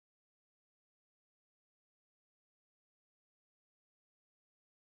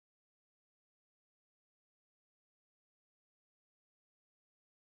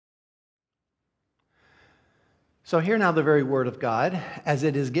So hear now the very word of God as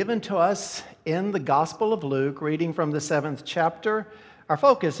it is given to us in the Gospel of Luke, reading from the 7th chapter. Our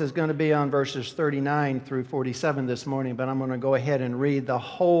focus is going to be on verses 39 through 47 this morning, but I'm going to go ahead and read the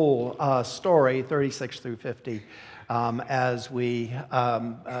whole story, 36 through 50, as we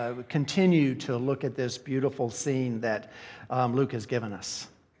continue to look at this beautiful scene that Luke has given us.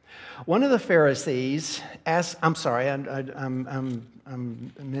 One of the Pharisees asked, I'm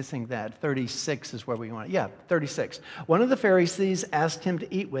missing that. 36 is where we want it. Yeah, 36. One of the Pharisees asked him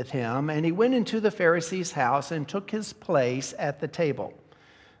to eat with him, and he went into the Pharisee's house and took his place at the table.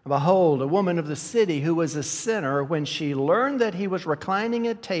 Behold, a woman of the city who was a sinner, when she learned that he was reclining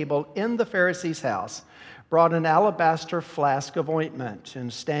at table in the Pharisee's house, brought an alabaster flask of ointment,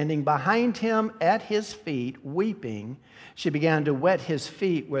 and standing behind him at his feet, weeping, she began to wet his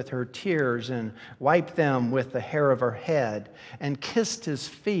feet with her tears and wiped them with the hair of her head, and kissed his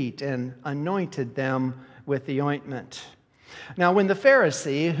feet and anointed them with the ointment. Now, when the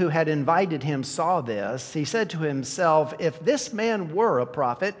Pharisee who had invited him saw this, he said to himself, "If this man were a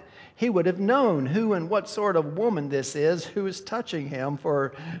prophet, he would have known who and what sort of woman this is who is touching him,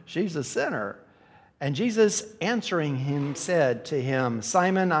 for she's a sinner." And Jesus, answering him, said to him,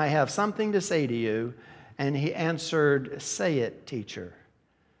 "Simon, I have something to say to you." And he answered, "Say it, teacher."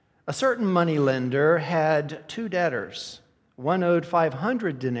 A certain moneylender had two debtors. One owed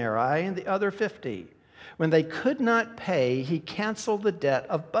 500 denarii and the other 50. When they could not pay, he canceled the debt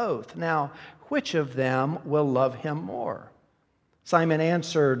of both. Now, which of them will love him more? Simon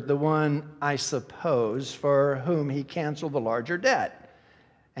answered, "The one, I suppose, for whom he canceled the larger debt."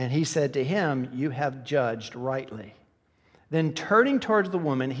 And he said to him, "You have judged rightly." Then turning towards the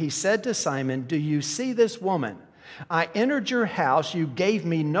woman, he said to Simon, "Do you see this woman? I entered your house. You gave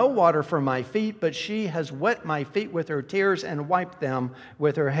me no water for my feet, but she has wet my feet with her tears and wiped them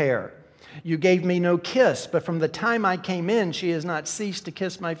with her hair. You gave me no kiss, but from the time I came in, she has not ceased to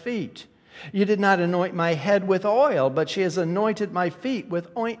kiss my feet. You did not anoint my head with oil, but she has anointed my feet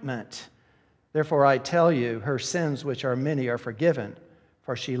with ointment. Therefore I tell you, her sins, which are many, are forgiven,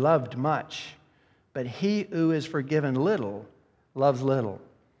 for she loved much. But he who is forgiven little loves little."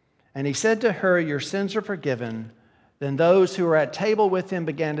 And he said to her, "Your sins are forgiven." Then those who were at table with him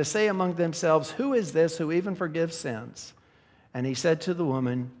began to say among themselves, "Who is this who even forgives sins?" And he said to the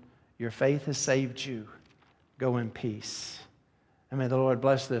woman, "Your faith has saved you. Go in peace." And may the Lord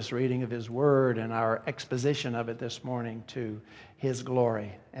bless this reading of his word and our exposition of it this morning to his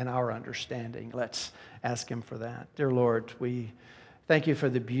glory and our understanding. Let's ask him for that. Dear Lord, we thank you for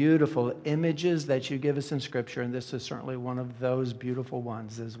the beautiful images that you give us in Scripture, and this is certainly one of those beautiful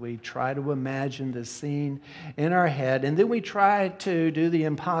ones as we try to imagine the scene in our head, and then we try to do the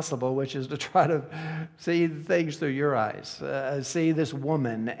impossible, which is to try to see things through your eyes, see this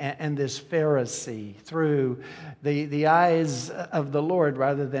woman and this Pharisee through the eyes of the Lord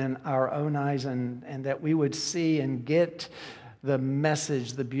rather than our own eyes, and that we would see and get the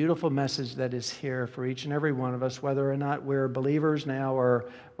message, the beautiful message that is here for each and every one of us, whether or not we're believers now or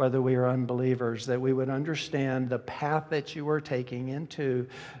whether we are unbelievers, that we would understand the path that you are taking into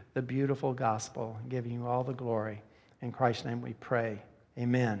the beautiful gospel, giving you all the glory. In Christ's name we pray.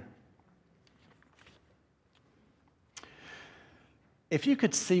 Amen. If you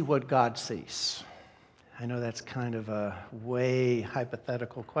could see what God sees, I know that's kind of a way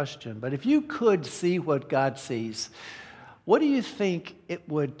hypothetical question, but if you could see what God sees, what do you think it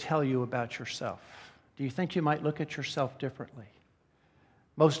would tell you about yourself? Do you think you might look at yourself differently?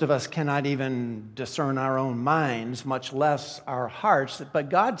 Most of us cannot even discern our own minds, much less our hearts, but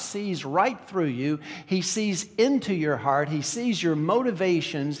God sees right through you. He sees into your heart. He sees your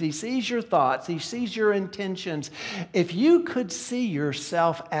motivations. He sees your thoughts. He sees your intentions. If you could see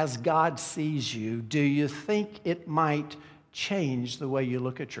yourself as God sees you, do you think it might change the way you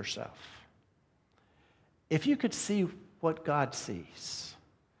look at yourself? If you could see what God sees,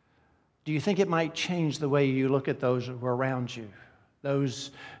 do you think it might change the way you look at those who are around you, those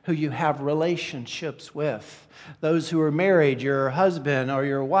who you have relationships with, those who are married, your husband or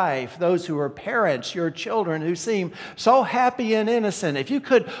your wife, those who are parents, your children who seem so happy and innocent? If you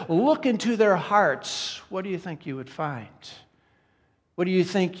could look into their hearts, what do you think you would find? What do you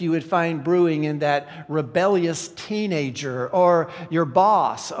think you would find brewing in that rebellious teenager, or your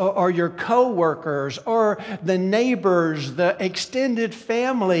boss, or your co-workers, or the neighbors, the extended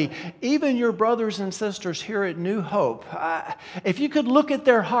family, even your brothers and sisters here at New Hope? If you could look at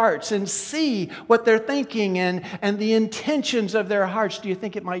their hearts and see what they're thinking and the intentions of their hearts, do you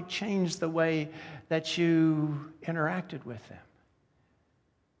think it might change the way that you interacted with them?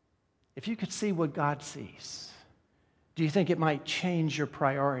 If you could see what God sees, do you think it might change your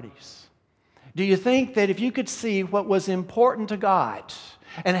priorities? Do you think that if you could see what was important to God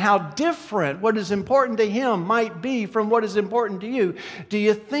and how different what is important to Him might be from what is important to you, do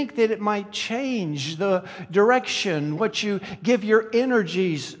you think that it might change the direction, what you give your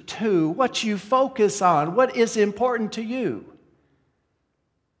energies to, what you focus on, what is important to you?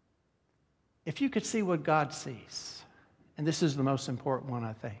 If you could see what God sees, and this is the most important one,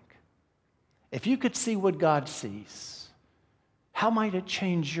 I think. If you could see what God sees, how might it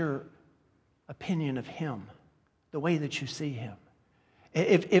change your opinion of Him, the way that you see Him?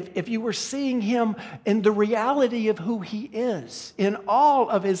 If you were seeing Him in the reality of who He is, in all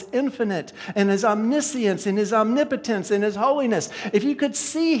of His infinite and His omniscience and His omnipotence and His holiness, if you could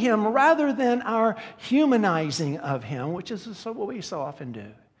see Him rather than our humanizing of Him, which is what we so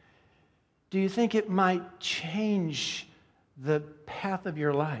often do you think it might change the path of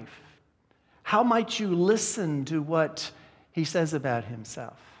your life? How might you listen to what He says about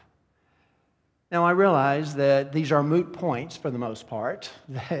Himself? Now, I realize that these are moot points for the most part.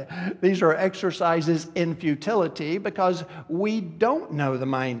 These are exercises in futility because we don't know the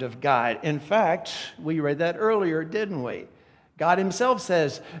mind of God. In fact, we read that earlier, didn't we? God Himself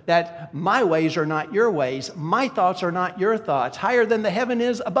says that my ways are not your ways, my thoughts are not your thoughts. Higher than the heaven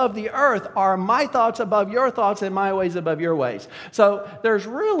is above the earth are my thoughts above your thoughts and my ways above your ways. So there's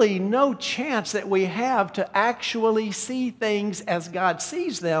really no chance that we have to actually see things as God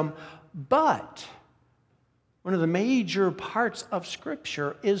sees them. But one of the major parts of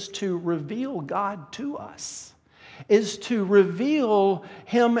Scripture is to reveal God to us, is to reveal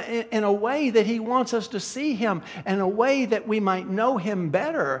Him in a way that He wants us to see Him, in a way that we might know Him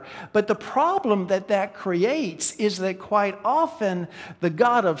better. But the problem that creates is that quite often the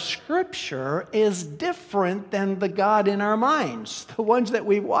God of Scripture is different than the God in our minds, the ones that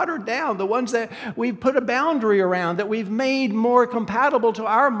we've watered down, the ones that we've put a boundary around, that we've made more compatible to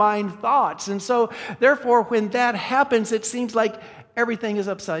our mind thoughts. And so, therefore, when that happens, it seems like everything is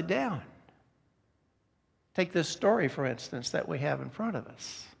upside down. Take this story, for instance, that we have in front of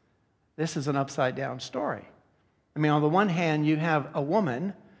us. This is an upside-down story. I mean, on the one hand, you have a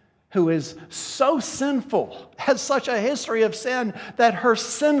woman who is so sinful, has such a history of sin, that her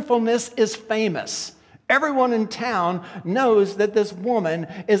sinfulness is famous. Everyone in town knows that this woman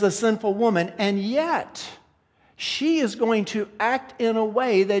is a sinful woman, and yet she is going to act in a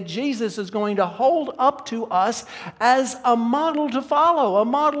way that Jesus is going to hold up to us as a model to follow, a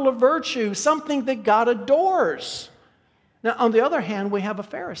model of virtue, something that God adores. Now, on the other hand, we have a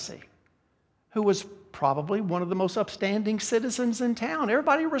Pharisee who was probably one of the most upstanding citizens in town.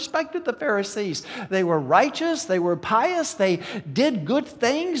 Everybody respected the Pharisees. They were righteous, they were pious, they did good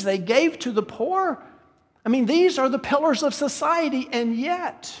things, they gave to the poor. I mean, these are the pillars of society, and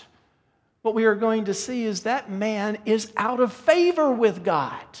yet what we are going to see is that man is out of favor with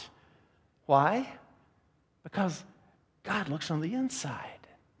God. Why? Because God looks on the inside,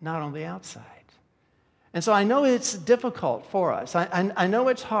 not on the outside. And so I know it's difficult for us. I know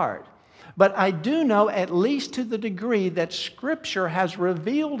it's hard. But I do know, at least to the degree that Scripture has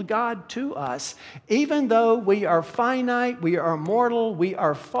revealed God to us, even though we are finite, we are mortal, we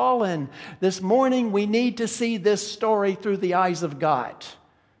are fallen, this morning we need to see this story through the eyes of God.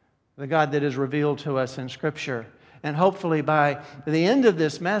 The God that is revealed to us in Scripture. And hopefully by the end of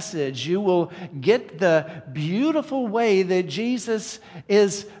this message, you will get the beautiful way that Jesus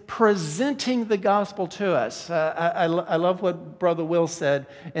is presenting the gospel to us. I love what Brother Will said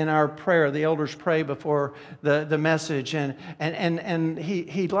in our prayer. The elders pray before the message. And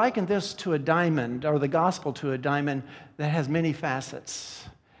he likened this to a diamond, or the gospel to a diamond that has many facets.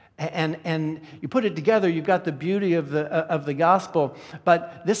 And you put it together, you've got the beauty of the gospel.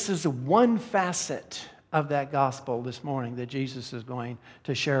 But this is one facet of that gospel this morning that Jesus is going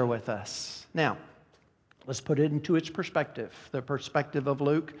to share with us. Now, let's put it into its perspective, the perspective of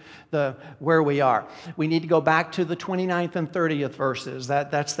Luke, where we are. We need to go back to the 29th and 30th verses.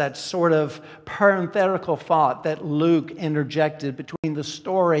 That's that sort of parenthetical thought that Luke interjected between the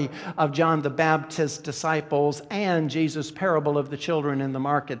story of John the Baptist's disciples and Jesus' parable of the children in the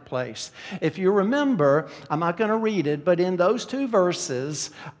marketplace. If you remember, I'm not going to read it, but in those two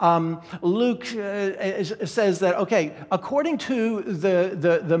verses, Luke says that, okay, according to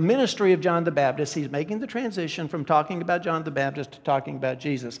the ministry of John the Baptist, he's making the transition from talking about John the Baptist to talking about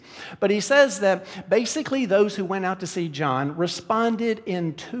Jesus. But he says that basically those who went out to see John responded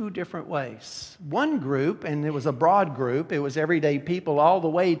in two different ways. One group, and it was a broad group, it was everyday people all the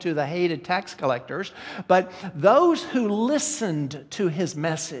way to the hated tax collectors, but those who listened to his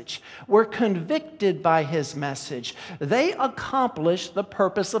message were convicted by his message. They accomplished the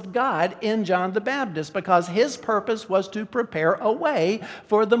purpose of God in John the Baptist because his purpose was to prepare a way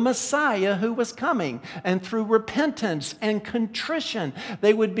for the Messiah who was coming. And through repentance and contrition,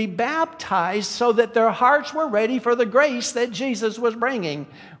 they would be baptized so that their hearts were ready for the grace that Jesus was bringing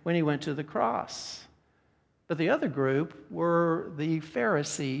when he went to the cross. But the other group were the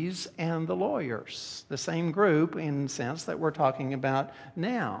Pharisees and the lawyers, the same group in the sense that we're talking about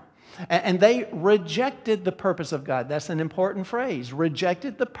now. And they rejected the purpose of God. That's an important phrase.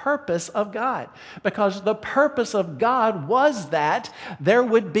 Rejected the purpose of God. Because the purpose of God was that there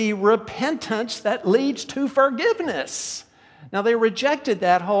would be repentance that leads to forgiveness. Now, they rejected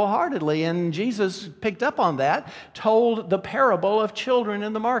that wholeheartedly, and Jesus picked up on that, told the parable of children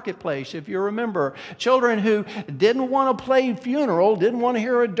in the marketplace. If you remember, children who didn't want to play funeral, didn't want to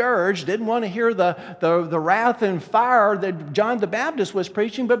hear a dirge, didn't want to hear the wrath and fire that John the Baptist was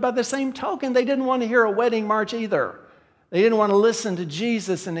preaching, but by the same token, they didn't want to hear a wedding march either. They didn't want to listen to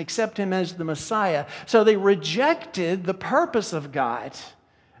Jesus and accept him as the Messiah. So they rejected the purpose of God.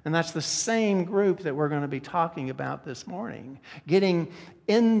 And that's the same group that we're going to be talking about this morning, getting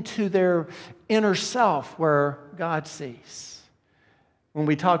into their inner self where God sees. When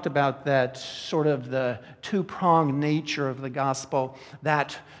we talked about that sort of the two-pronged nature of the gospel,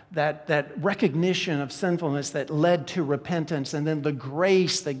 that recognition of sinfulness that led to repentance, and then the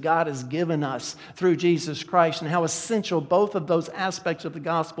grace that God has given us through Jesus Christ, and how essential both of those aspects of the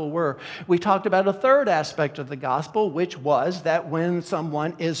gospel were. We talked about a third aspect of the gospel, which was that when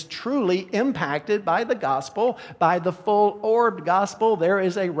someone is truly impacted by the gospel, by the full-orbed gospel, there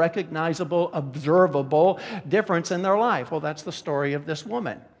is a recognizable, observable difference in their life. Well, that's the story of this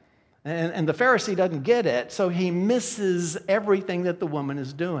woman. And the Pharisee doesn't get it, so he misses everything that the woman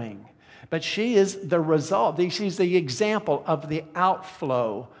is doing. But she is the result. She's the example of the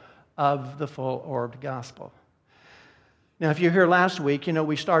outflow of the full-orbed gospel. Now, if you're here last week, you know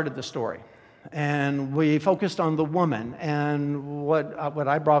we started the story. And we focused on the woman and what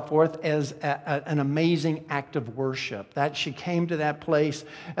I brought forth as an amazing act of worship. That she came to that place,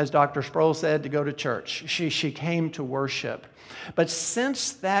 as Dr. Sproul said, to go to church. She came to worship. But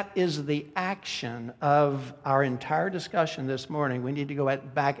since that is the action of our entire discussion this morning, we need to go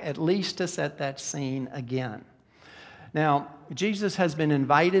back at least to set that scene again. Now, Jesus has been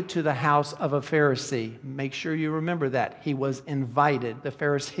invited to the house of a Pharisee. Make sure you remember that. He was invited. The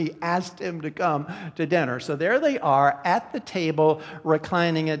Pharisee asked him to come to dinner. So there they are at the table,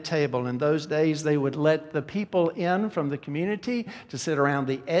 reclining at table. In those days, they would let the people in from the community to sit around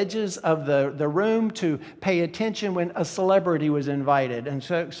the edges of the room to pay attention when a celebrity was invited. And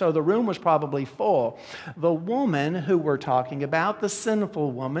so the room was probably full. The woman who we're talking about, the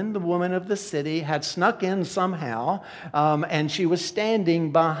sinful woman, the woman of the city, had snuck in somehow, and she was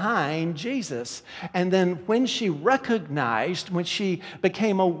standing behind Jesus. And then when she recognized, when she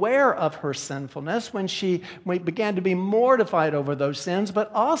became aware of her sinfulness, when she began to be mortified over those sins,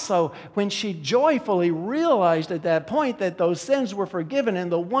 but also when she joyfully realized at that point that those sins were forgiven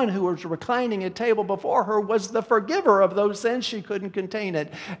and the one who was reclining at table before her was the forgiver of those sins, she couldn't contain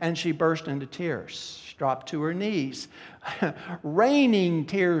it, and she burst into tears. She dropped to her knees, raining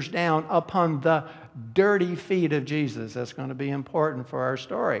tears down upon the dirty feet of Jesus. That's going to be important for our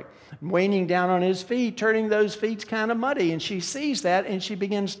story. Raining down on his feet, turning those feet kind of muddy. And she sees that and she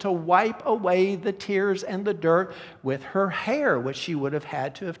begins to wipe away the tears and the dirt with her hair, which she would have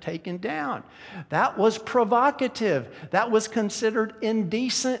had to have taken down. That was provocative. That was considered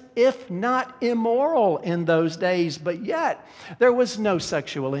indecent, if not immoral in those days. But yet, there was no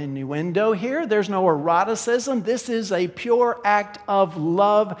sexual innuendo here. There's no eroticism. This is a pure act of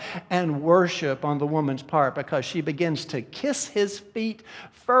love and worship on the woman's part, because she begins to kiss his feet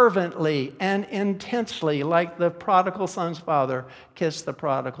fervently and intensely, like the prodigal son's father kissed the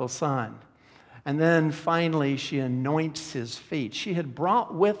prodigal son. And then finally she anoints his feet. She had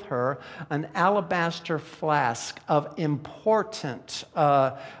brought with her an alabaster flask of important,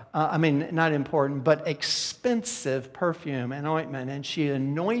 not important, but expensive perfume and ointment. And she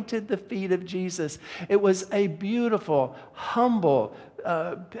anointed the feet of Jesus. It was a beautiful, humble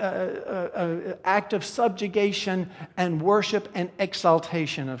act of subjugation and worship and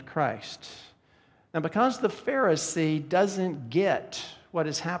exaltation of Christ. Now, because the Pharisee doesn't get what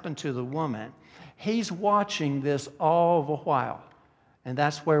has happened to the woman, he's watching this all the while. And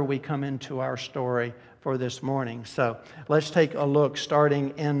that's where we come into our story for this morning. So let's take a look starting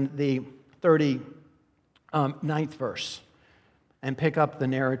in the 39th verse and pick up the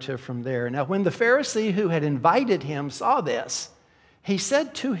narrative from there. Now, when the Pharisee who had invited him saw this, he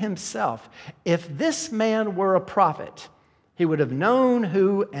said to himself, if this man were a prophet, he would have known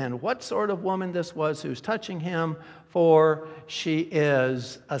who and what sort of woman this was who's touching him, for she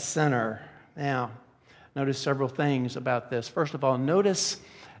is a sinner. Now, notice several things about this. First of all, notice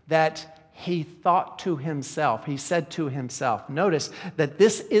that he thought to himself. He said to himself. Notice that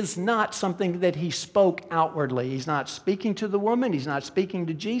this is not something that he spoke outwardly. He's not speaking to the woman. He's not speaking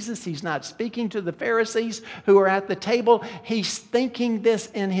to Jesus. He's not speaking to the Pharisees who are at the table. He's thinking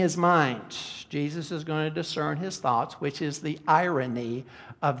this in his mind. Jesus is going to discern his thoughts, which is the irony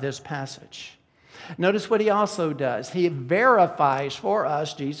of this passage. Notice what he also does. He verifies for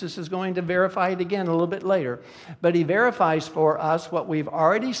us. Jesus is going to verify it again a little bit later. But he verifies for us what we've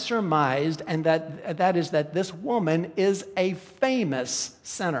already surmised, and that is that this woman is a famous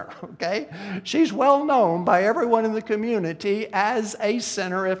sinner, okay? She's well known by everyone in the community as a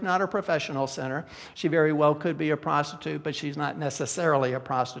sinner, if not a professional sinner. She very well could be a prostitute, but she's not necessarily a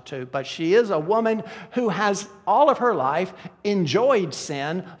prostitute. But she is a woman who has all of her life enjoyed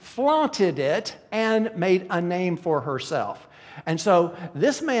sin, flaunted it, and made a name for herself. And so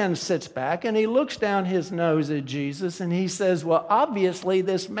this man sits back and he looks down his nose at Jesus and he says, well, obviously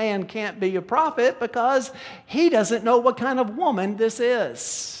this man can't be a prophet because he doesn't know what kind of woman this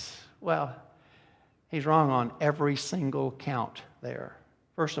is. Well, he's wrong on every single count there.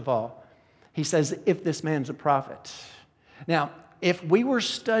 First of all, he says, if this man's a prophet. Now, if we were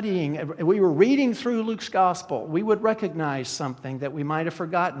reading through Luke's gospel, we would recognize something that we might have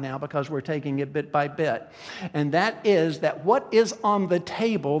forgotten now because we're taking it bit by bit. And that is that what is on the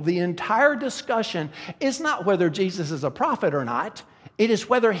table, the entire discussion, is not whether Jesus is a prophet or not. It is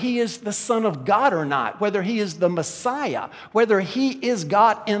whether he is the Son of God or not, whether he is the Messiah, whether he is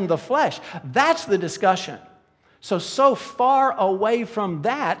God in the flesh. That's the discussion. So far away from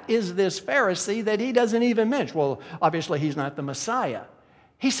that is this Pharisee that he doesn't even mention. Well, obviously he's not the Messiah.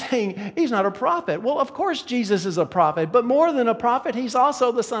 He's saying he's not a prophet. Well, of course Jesus is a prophet, but more than a prophet, he's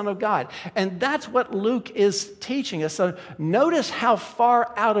also the Son of God. And that's what Luke is teaching us. So notice how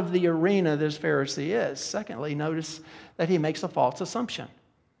far out of the arena this Pharisee is. Secondly, notice that he makes a false assumption.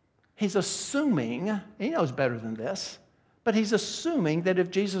 He's assuming, he knows better than this, but he's assuming that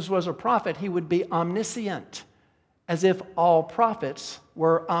if Jesus was a prophet, he would be omniscient. As if all prophets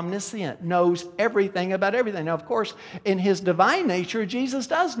were omniscient, knows everything about everything. Now, of course, in his divine nature, Jesus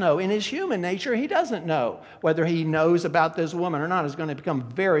does know. In his human nature, he doesn't know. Whether he knows about this woman or not is going to become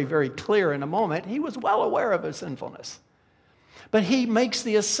very, very clear in a moment. He was well aware of his sinfulness. But he makes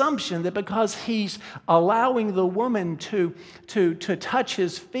the assumption that because he's allowing the woman to touch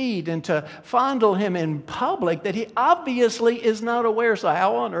his feet and to fondle him in public, that he obviously is not aware. So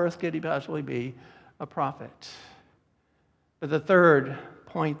how on earth could he possibly be a prophet? But the third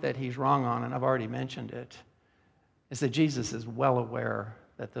point that he's wrong on, and I've already mentioned it, is that Jesus is well aware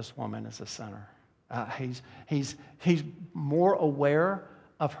that this woman is a sinner. He's more aware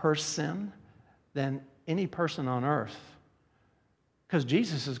of her sin than any person on earth. Because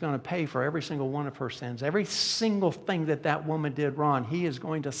Jesus is going to pay for every single one of her sins. Every single thing that woman did wrong, he is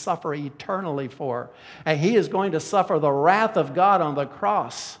going to suffer eternally for. And he is going to suffer the wrath of God on the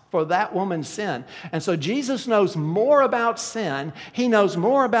cross for that woman's sin. And so Jesus knows more about sin. He knows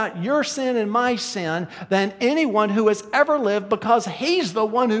more about your sin and my sin than anyone who has ever lived because he's the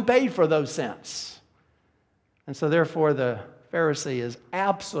one who paid for those sins. And so therefore the Pharisee is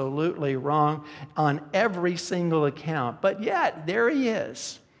absolutely wrong on every single account. But yet, there he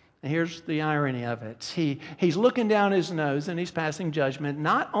is. And here's the irony of it. He's looking down his nose and he's passing judgment,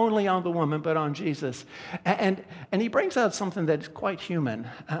 not only on the woman, but on Jesus. And he brings out something that's quite human.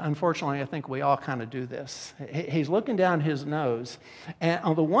 Unfortunately, I think we all kind of do this. He's looking down his nose, and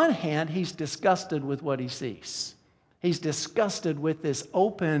on the one hand, he's disgusted with what he sees. He's disgusted with this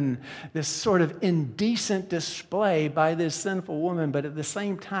sort of indecent display by this sinful woman, but at the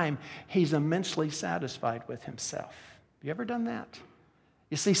same time, he's immensely satisfied with himself. Have you ever done that?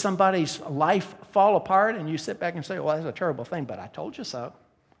 You see somebody's life fall apart, and you sit back and say, well, that's a terrible thing, but I told you so.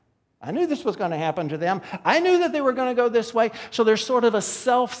 I knew this was going to happen to them. I knew that they were going to go this way. So there's sort of a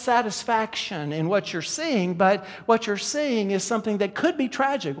self-satisfaction in what you're seeing, but what you're seeing is something that could be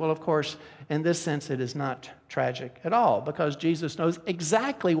tragic. Well, of course, in this sense, it is not tragic at all because Jesus knows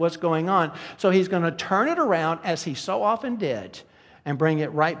exactly what's going on. So he's going to turn it around, as he so often did, and bring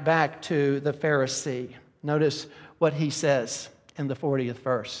it right back to the Pharisee. Notice what he says in the 40th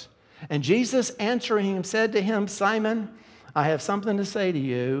verse. And Jesus answering him said to him, Simon, I have something to say to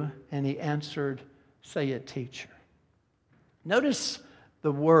you. And he answered, Say it, teacher. Notice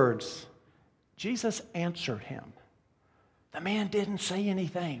the words. Jesus answered him. The man didn't say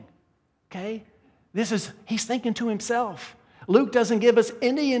anything. Okay? He's thinking to himself. Luke doesn't give us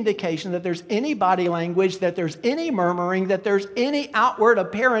any indication that there's any body language, that there's any murmuring, that there's any outward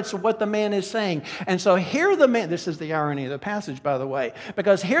appearance of what the man is saying. And so here the man, this is the irony of the passage, by the way,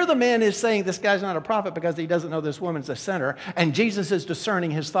 because here the man is saying this guy's not a prophet because he doesn't know this woman's a sinner, and Jesus is discerning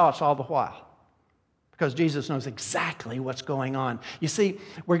his thoughts all the while. Because Jesus knows exactly what's going on. You see,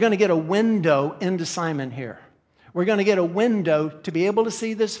 we're going to get a window into Simon here. We're going to get a window to be able to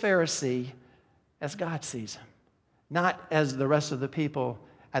see this Pharisee as God sees him, not as the rest of the people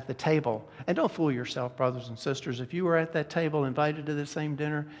at the table. And don't fool yourself, brothers and sisters. If you were at that table invited to the same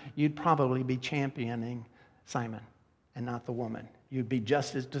dinner, you'd probably be championing Simon and not the woman. You'd be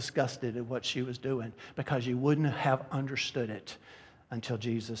just as disgusted at what she was doing because you wouldn't have understood it until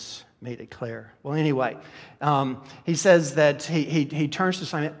Jesus made it clear. Well, anyway, he says that he turns to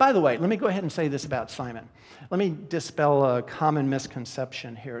Simon. By the way, let me go ahead and say this about Simon. Let me dispel a common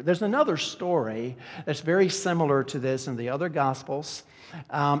misconception here. There's another story that's very similar to this in the other Gospels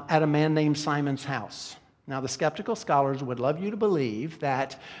at a man named Simon's house. Now, the skeptical scholars would love you to believe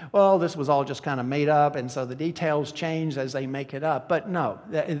that, well, this was all just kind of made up, and so the details change as they make it up. But no,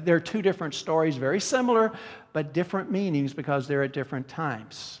 they're two different stories, very similar, but different meanings because they're at different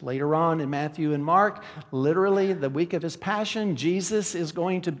times. Later on in Matthew and Mark, literally the week of his passion, Jesus is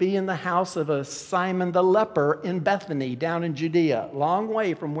going to be in the house of a Simon the leper in Bethany, down in Judea, long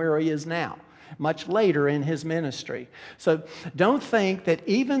way from where he is now. Much later in his ministry. So don't think that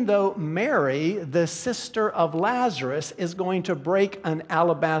even though Mary, the sister of Lazarus, is going to break an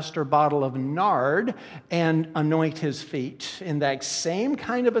alabaster bottle of nard and anoint his feet in that same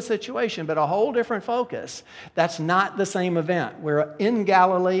kind of a situation, but a whole different focus. That's not the same event. We're in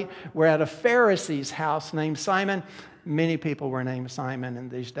Galilee. We're at a Pharisee's house named Simon. Many people were named Simon in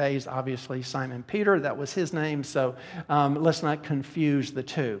these days. Obviously, Simon Peter, that was his name, so let's not confuse the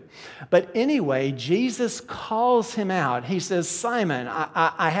two. But anyway, Jesus calls him out. He says, Simon,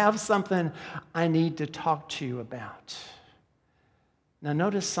 I have something I need to talk to you about. Now,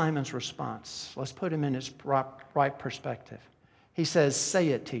 notice Simon's response. Let's put him in his right perspective. He says, say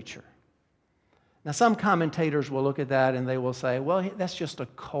it, teacher. Now, some commentators will look at that and they will say, well, that's just a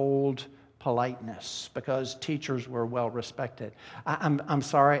cold politeness because teachers were well respected. I'm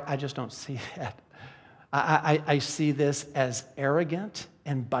sorry, I just don't see that. I see this as arrogant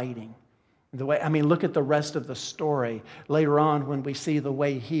and biting. Look at the rest of the story. Later on, when we see the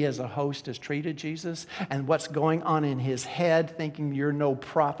way he as a host has treated Jesus and what's going on in his head, thinking you're no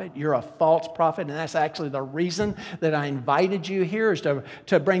prophet, you're a false prophet, and that's actually the reason that I invited you here is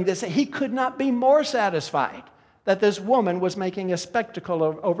to bring this. He could not be more satisfied that this woman was making a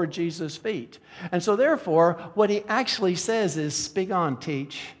spectacle over Jesus' feet. And so therefore, what he actually says is, speak on,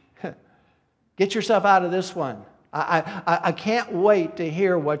 teach. Get yourself out of this one. I can't wait to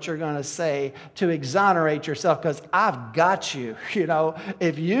hear what you're going to say to exonerate yourself because I've got you. You know,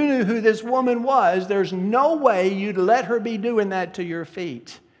 if you knew who this woman was, there's no way you'd let her be doing that to your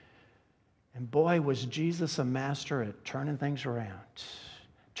feet. And boy, was Jesus a master at turning things around,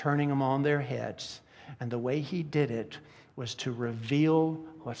 turning them on their heads. And the way he did it was to reveal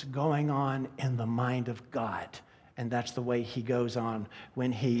what's going on in the mind of God. And that's the way he goes on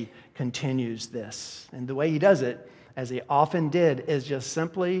when he continues this. And the way he does it, as he often did, is just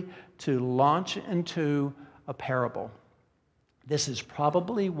simply to launch into a parable. This is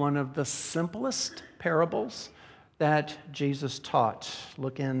probably one of the simplest parables that Jesus taught.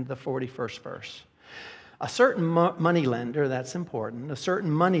 Look in the 41st verse. A certain moneylender, that's important, a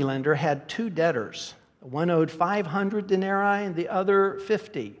certain moneylender had two debtors. One owed 500 denarii and the other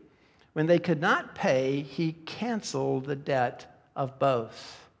 50. When they could not pay, he canceled the debt of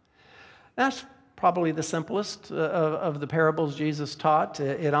both. That's probably the simplest of the parables Jesus taught.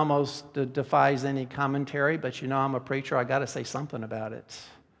 It almost defies any commentary, but you know I'm a preacher. I got to say something about it.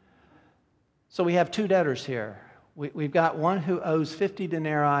 So we have two debtors here. We've got one who owes 50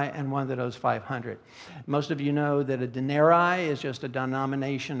 denarii and one that owes 500. Most of you know that a denarii is just a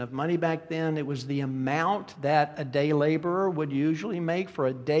denomination of money back then. It was the amount that a day laborer would usually make for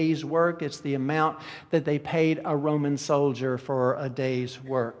a day's work. It's the amount that they paid a Roman soldier for a day's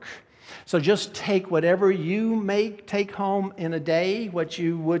work. So just take whatever you take home in a day, what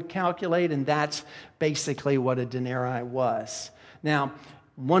you would calculate, and that's basically what a denarii was. Now,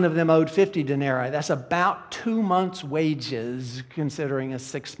 one of them owed 50 denarii. That's about 2 months' wages, considering a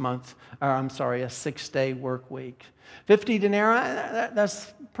 6-day work week. 50 denarii,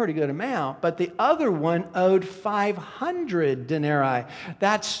 that's pretty good amount. But the other one owed 500 denarii.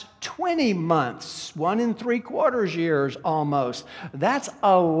 That's 20 months, 1 3/4 years almost. That's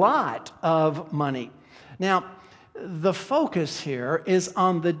a lot of money. Now, the focus here is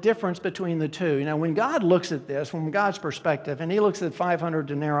on the difference between the two. You know, when God looks at this, from God's perspective, and he looks at 500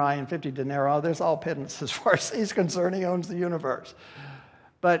 denarii and 50 denarii, there's all pittance as far as he's concerned. He owns the universe.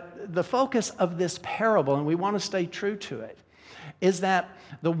 But the focus of this parable, and we want to stay true to it, is that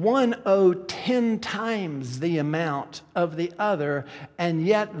the one owed 10 times the amount of the other, and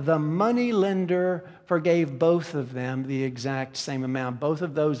yet the money lender forgave both of them the exact same amount. Both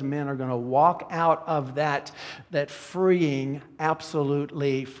of those men are going to walk out of that freeing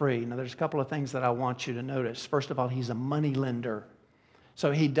absolutely free. Now, there's a couple of things that I want you to notice. First of all, he's a money lender.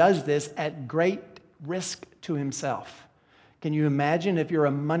 So he does this at great risk to himself. Can you imagine if you're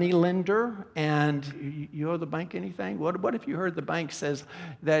a money lender and you owe the bank anything? What if you heard the bank says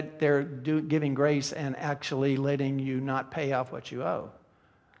that they're giving grace and actually letting you not pay off what you owe?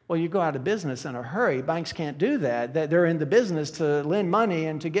 Well, you go out of business in a hurry. Banks can't do that. They're in the business to lend money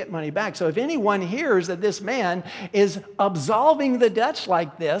and to get money back. So if anyone hears that this man is absolving the debts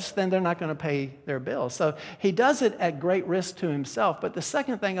like this, then they're not going to pay their bills. So he does it at great risk to himself. But the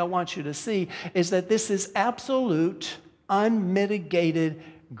second thing I want you to see is that this is absolute, unmitigated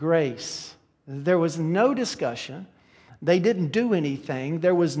grace. There was no discussion. They didn't do anything.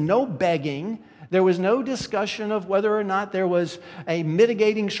 There was no begging. There was no discussion of whether or not there was a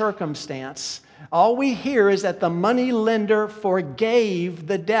mitigating circumstance. All we hear is that the money lender forgave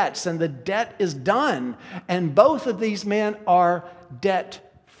the debts, and the debt is done. And both of these men are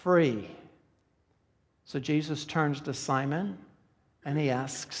debt-free. So Jesus turns to Simon and he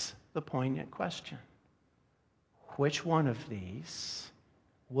asks the poignant question: which one of these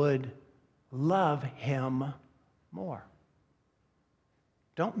would love him more?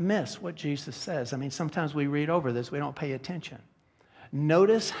 Don't miss what Jesus says. I mean, sometimes we read over this, we don't pay attention.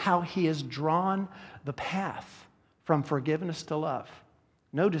 Notice how he has drawn the path from forgiveness to love.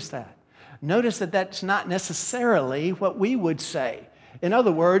 Notice that. Notice that that's not necessarily what we would say. In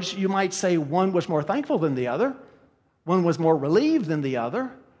other words, you might say one was more thankful than the other, one was more relieved than the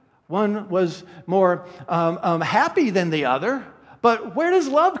other, one was more happy than the other. But where does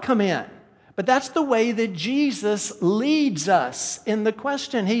love come in? But that's the way that Jesus leads us in the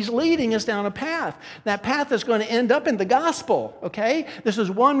question. He's leading us down a path. That path is going to end up in the gospel, okay? This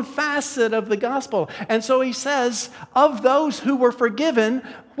is one facet of the gospel. And so he says, of those who were forgiven,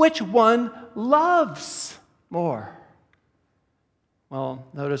 which one loves more? Well,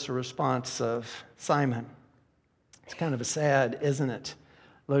 notice the response of Simon. It's kind of sad, isn't it?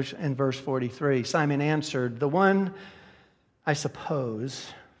 In verse 43, Simon answered, the one, I suppose,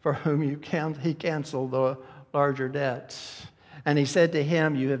 for whom he canceled the larger debts. And he said to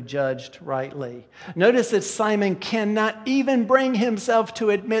him, you have judged rightly. Notice that Simon cannot even bring himself to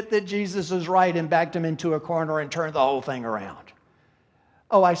admit that Jesus is right and backed him into a corner and turned the whole thing around.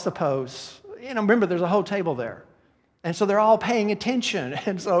 Oh, I suppose. You know, remember, there's a whole table there. And so they're all paying attention.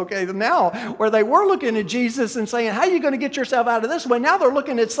 And so, okay, now where they were looking at Jesus and saying, how are you going to get yourself out of this one? Now they're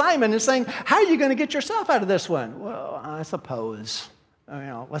looking at Simon and saying, how are you going to get yourself out of this one? Well, I suppose.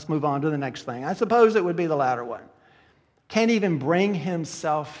 Let's move on to the next thing. I suppose it would be the latter one. Can't even bring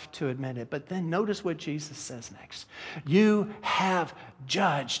himself to admit it. But then notice what Jesus says next. You have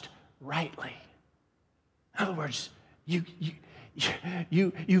judged rightly. In other words, you've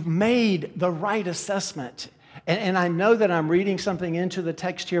made the right assessment. And I know that I'm reading something into the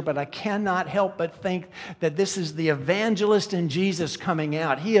text here, but I cannot help but think that this is the evangelist in Jesus coming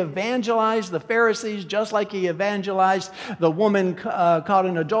out. He evangelized the Pharisees just like he evangelized the woman caught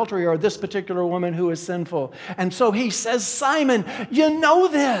in adultery, or this particular woman who is sinful. And so he says, Simon, you know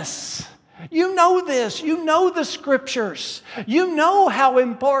this. You know this. You know the scriptures. You know how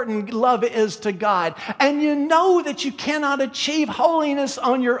important love is to God. And you know that you cannot achieve holiness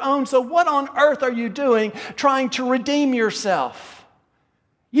on your own. So what on earth are you doing trying to redeem yourself?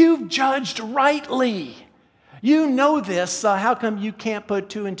 You've judged rightly. You know this, so how come you can't put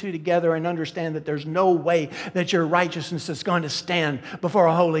two and two together and understand that there's no way that your righteousness is going to stand before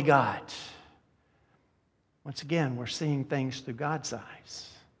a holy God? Once again, we're seeing things through God's eyes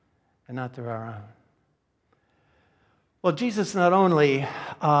and not through our own. Well, Jesus not only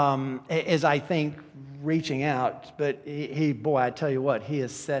is, I think, reaching out, but boy, I tell you what, he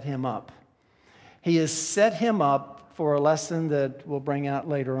has set him up. He has set him up for a lesson that we'll bring out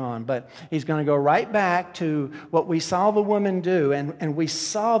later on. But he's going to go right back to what we saw the woman do. And we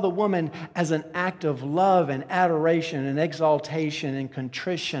saw the woman as an act of love and adoration and exaltation and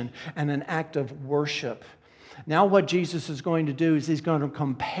contrition and an act of worship. Now what Jesus is going to do is he's going to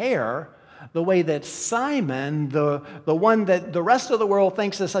compare the way that Simon, the one that the rest of the world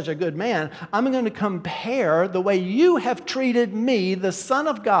thinks is such a good man, I'm going to compare the way you have treated me, the Son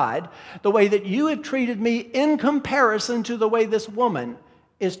of God, the way that you have treated me in comparison to the way this woman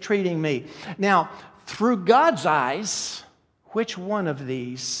is treating me. Now, through God's eyes, which one of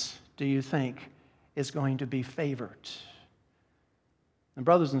these do you think is going to be favored? And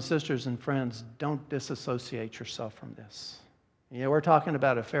brothers and sisters and friends, don't disassociate yourself from this. You know, we're talking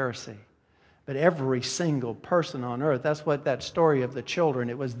about a Pharisee. But every single person on earth, that's what that story of the children,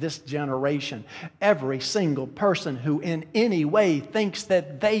 it was this generation. Every single person who in any way thinks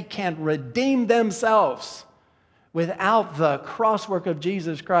that they can redeem themselves without the crosswork of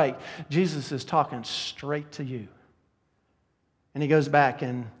Jesus Christ, Jesus is talking straight to you. And he goes back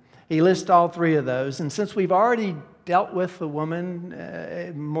and he lists all three of those. And since we've already dealt with the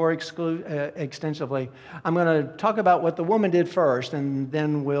woman more extensively, I'm going to talk about what the woman did first, and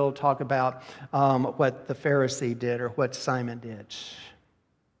then we'll talk about what the Pharisee did or what Simon did.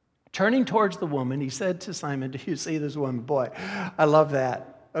 Turning towards the woman, he said to Simon, "Do you see this woman?" Boy, I love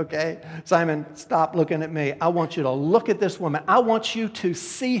that. Okay, Simon, stop looking at me. I want you to look at this woman. I want you to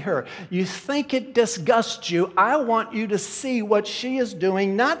see her. You think it disgusts you. I want you to see what she is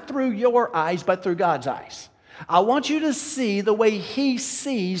doing, not through your eyes, but through God's eyes. I want you to see the way he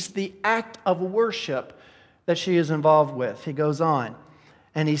sees the act of worship that she is involved with. He goes on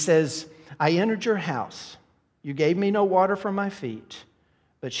and he says, "I entered your house. You gave me no water for my feet,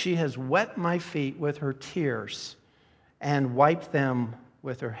 but she has wet my feet with her tears and wiped them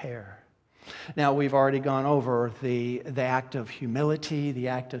with her hair." Now, we've already gone over the act of humility, the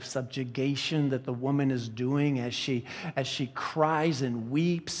act of subjugation that the woman is doing as she cries and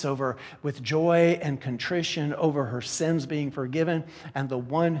weeps with joy and contrition over her sins being forgiven, and the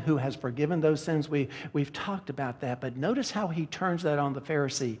one who has forgiven those sins. We've talked about that, but notice how he turns that on the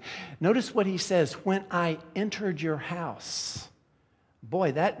Pharisee. Notice what he says, "When I entered your house."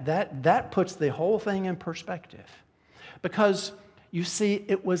 Boy, that puts the whole thing in perspective, because you see,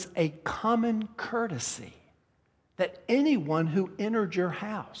 it was a common courtesy that anyone who entered your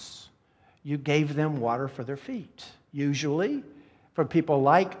house, you gave them water for their feet. Usually, for people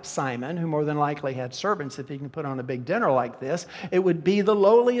like Simon, who more than likely had servants, if he can put on a big dinner like this, it would be the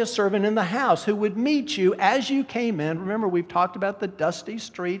lowliest servant in the house who would meet you as you came in. Remember, we've talked about the dusty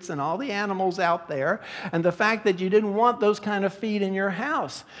streets and all the animals out there, and the fact that you didn't want those kind of feet in your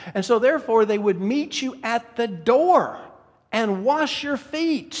house. And so therefore, they would meet you at the door and wash your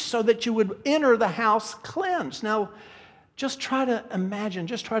feet so that you would enter the house cleansed. Now, just try to imagine,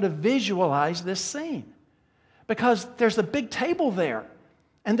 just try to visualize this scene. Because there's a big table there,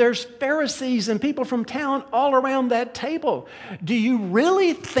 and there's Pharisees and people from town all around that table. Do you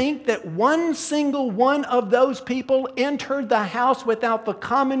really think that one single one of those people entered the house without the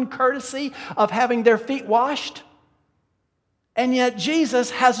common courtesy of having their feet washed? And yet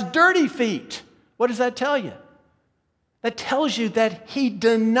Jesus has dirty feet. What does that tell you? That tells you that he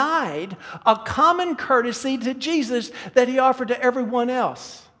denied a common courtesy to Jesus that he offered to everyone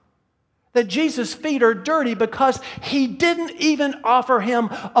else. That Jesus' feet are dirty because he didn't even offer him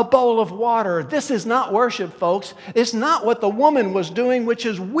a bowl of water. This is not worship, folks. It's not what the woman was doing, which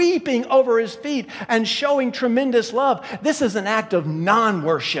is weeping over his feet and showing tremendous love. This is an act of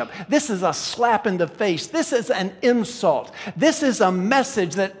non-worship. This is a slap in the face. This is an insult. This is a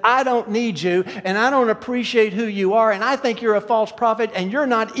message that I don't need you, and I don't appreciate who you are, and I think you're a false prophet, and you're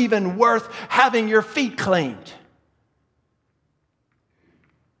not even worth having your feet cleaned.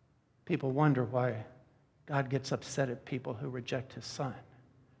 People wonder why God gets upset at people who reject his son.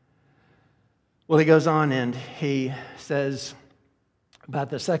 Well, he goes on and he says about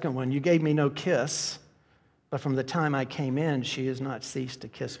the second one, "You gave me no kiss, but from the time I came in, she has not ceased to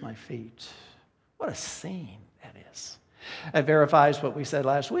kiss my feet." What a scene that is. It verifies what we said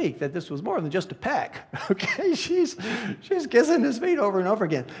last week, that this was more than just a peck. Okay, she's kissing his feet over and over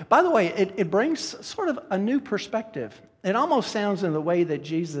again. By the way, it brings sort of a new perspective. It almost sounds in the way that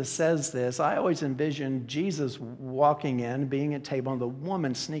Jesus says this. I always envision Jesus walking in, being at table, and the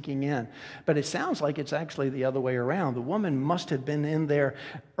woman sneaking in. But it sounds like it's actually the other way around. The woman must have been in there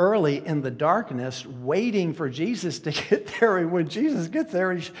early in the darkness, waiting for Jesus to get there. And when Jesus gets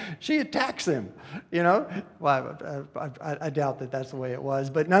there, she attacks him. You know? Well, I doubt that that's the way it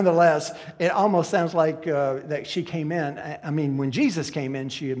was. But nonetheless, it almost sounds like that she came in. I mean, when Jesus came in,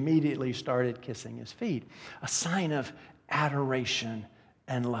 she immediately started kissing his feet. A sign of adoration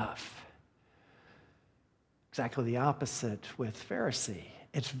and love. Exactly the opposite with Pharisee.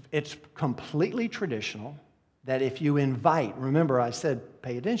 It's completely traditional that if you invite, remember I said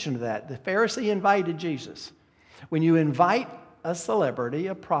pay attention to that, the Pharisee invited Jesus. When you invite a celebrity,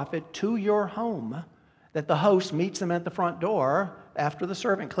 a prophet, to your home, that the host meets them at the front door after the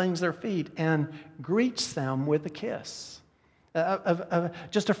servant cleans their feet and greets them with a kiss.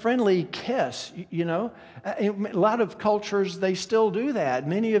 Just a friendly kiss, you know. A lot of cultures, they still do that.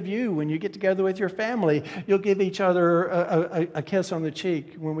 Many of you, when you get together with your family, you'll give each other a kiss on the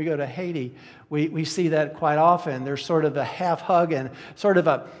cheek. When we go to Haiti, we see that quite often. There's sort of a half hug and sort of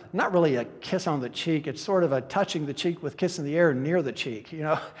a, not really a kiss on the cheek, it's sort of a touching the cheek with kiss in the air near the cheek, you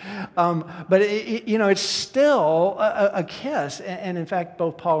know. But, it's still a kiss. And in fact,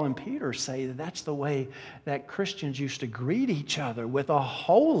 both Paul and Peter say that that's the way that Christians used to greet each other, with a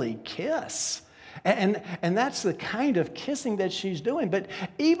holy kiss. And that's the kind of kissing that she's doing. But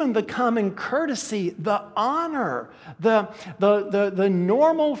even the common courtesy, the honor, the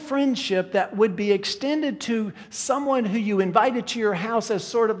normal friendship that would be extended to someone who you invited to your house as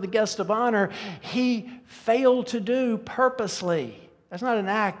sort of the guest of honor, he failed to do purposely. That's not an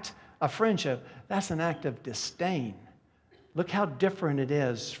act of friendship. That's an act of disdain. Look how different it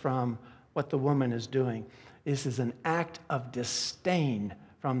is from what the woman is doing. This is an act of disdain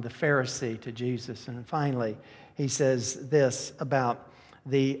from the Pharisee to Jesus. And finally, he says this about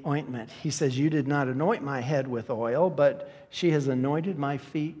the ointment. He says, "You did not anoint my head with oil, but she has anointed my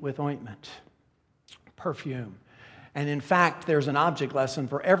feet with ointment," perfume. And in fact, there's an object lesson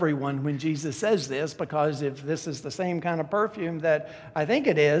for everyone when Jesus says this, because if this is the same kind of perfume that I think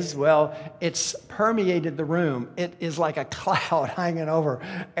it is, well, it's permeated the room. It is like a cloud hanging over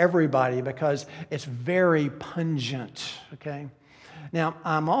everybody because it's very pungent, okay? Now,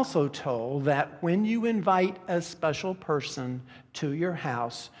 I'm also told that when you invite a special person to your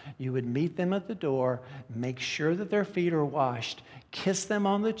house, you would meet them at the door, make sure that their feet are washed, kiss them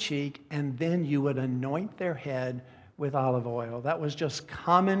on the cheek, and then you would anoint their head with olive oil. That was just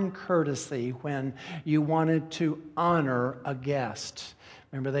common courtesy when you wanted to honor a guest.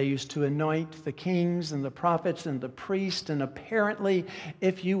 Remember, they used to anoint the kings and the prophets and the priests, and apparently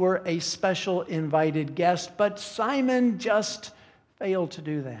if you were a special invited guest, but Simon just failed to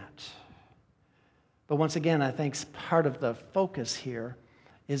do that. But once again, I think part of the focus here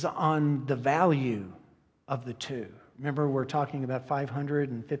is on the value of the two. Remember, we're talking about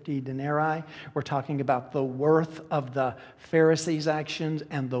 550 denarii. We're talking about the worth of the Pharisee's actions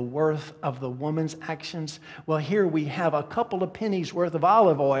and the worth of the woman's actions. Well, here we have a couple of pennies worth of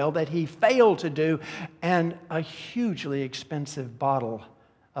olive oil that he failed to do, and a hugely expensive bottle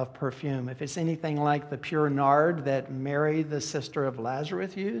of perfume. If it's anything like the pure nard that Mary, the sister of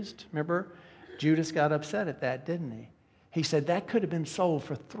Lazarus, used, remember, Judas got upset at that, didn't he? He said that could have been sold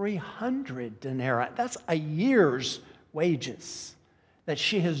for 300 denarii. That's a year's wages that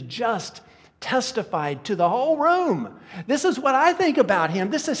she has just testified to the whole room. This is what I think about him.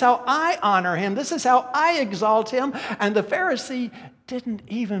 This is how I honor him. This is how I exalt him. And the Pharisee didn't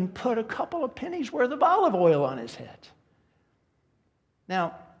even put a couple of pennies worth of olive oil on his head.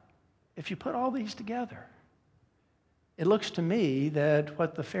 Now, if you put all these together, it looks to me that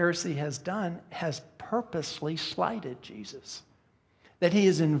what the Pharisee has done has purposely slighted Jesus. That he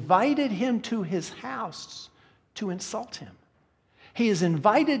has invited him to his house to insult him. He has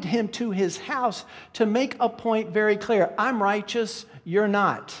invited him to his house to make a point very clear. I'm righteous, you're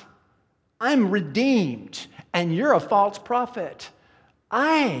not. I'm redeemed, and you're a false prophet.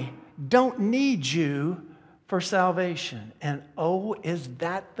 I don't need you for salvation. And oh, is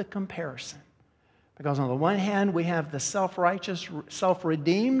that the comparison? Because on the one hand, we have the self-righteous,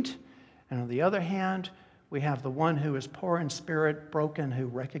 self-redeemed, and on the other hand, we have the one who is poor in spirit, broken, who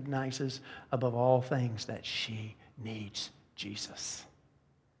recognizes above all things that she needs Jesus.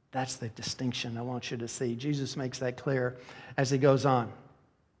 That's the distinction I want you to see. Jesus makes that clear as he goes on.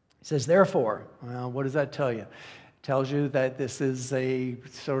 He says, therefore, well, what does that tell you? It tells you that this is a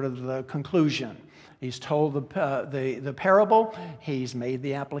sort of the conclusion. He's told the parable, he's made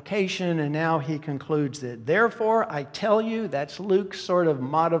the application, and now he concludes it. Therefore, I tell you, that's Luke's sort of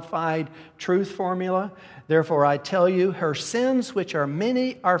modified truth formula. Therefore, I tell you, her sins, which are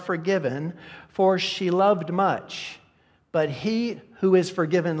many, are forgiven, for she loved much. But he who is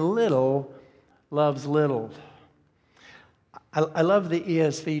forgiven little loves little. I love the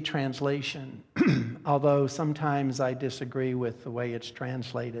ESV translation, although sometimes I disagree with the way it's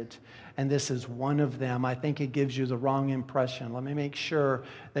translated. And this is one of them. I think it gives you the wrong impression. Let me make sure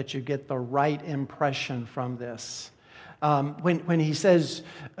that you get the right impression from this. When he says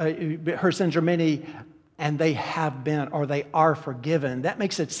her sins are many and they have been or they are forgiven, that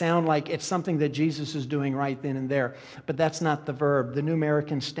makes it sound like it's something that Jesus is doing right then and there. But that's not the verb. The New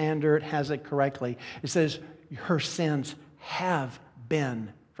American Standard has it correctly. It says her sins have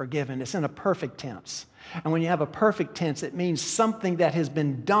been forgiven. It's in a perfect tense. And when you have a perfect tense, it means something that has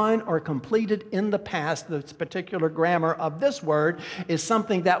been done or completed in the past. This particular grammar of this word is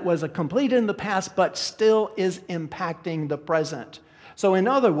something that was completed in the past but still is impacting the present. So in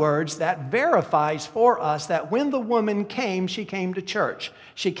other words, that verifies for us that when the woman came, she came to church.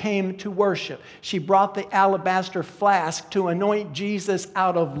 She came to worship. She brought the alabaster flask to anoint Jesus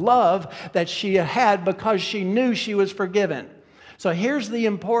out of love that she had because she knew she was forgiven. So here's the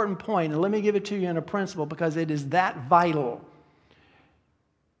important point, and let me give it to you in a principle because it is that vital.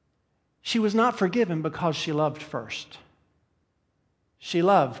 She was not forgiven because she loved first. She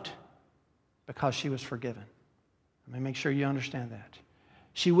loved because she was forgiven. Let me make sure you understand that.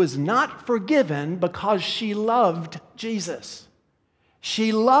 She was not forgiven because she loved Jesus.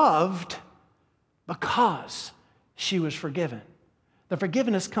 She loved because she was forgiven. The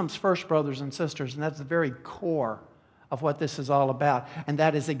forgiveness comes first, brothers and sisters, and that's the very core of what this is all about. And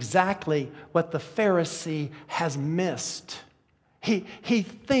that is exactly what the Pharisee has missed. He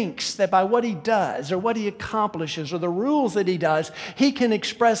thinks that by what he does or what he accomplishes or the rules that he does, he can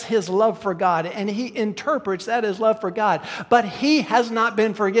express his love for God, and he interprets that as love for God. But he has not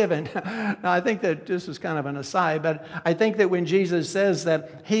been forgiven. Now, I think that this is kind of an aside, but I think that when Jesus says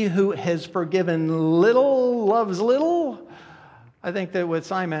that he who has forgiven little loves little, I think that with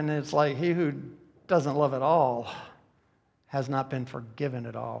Simon, it's like he who doesn't love at all has not been forgiven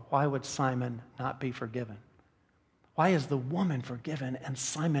at all. Why would Simon not be forgiven? Why is the woman forgiven and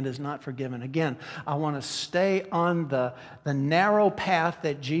Simon is not forgiven? Again, I want to stay on the narrow path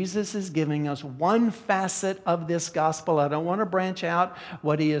that Jesus is giving us, one facet of this gospel. I don't want to branch out.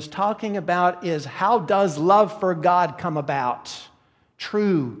 What he is talking about is how does love for God come about?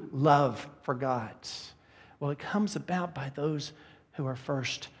 True love for God. Well, it comes about by those who are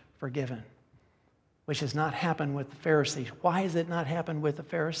first forgiven, which has not happened with the Pharisee. Why has it not happened with the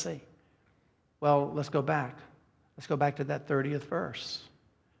Pharisee? Well, let's go back. Let's go back to that 30th verse.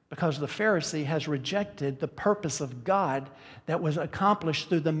 Because the Pharisee has rejected the purpose of God that was accomplished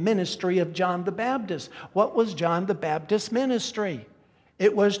through the ministry of John the Baptist. What was John the Baptist's ministry?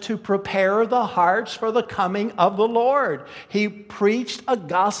 It was to prepare the hearts for the coming of the Lord. He preached a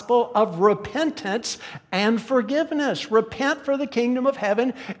gospel of repentance and forgiveness. Repent, for the kingdom of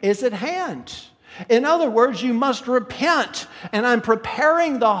heaven is at hand. In other words, you must repent. And I'm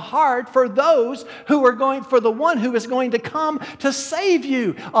preparing the heart for those who are going, for the one who is going to come to save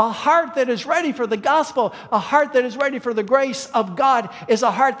you. A heart that is ready for the gospel, a heart that is ready for the grace of God is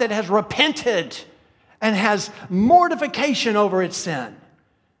a heart that has repented and has mortification over its sin.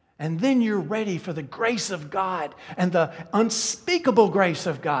 And then you're ready for the grace of God and the unspeakable grace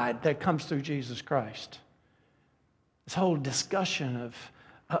of God that comes through Jesus Christ. This whole discussion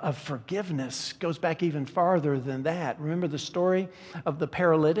of forgiveness goes back even farther than that. Remember the story of the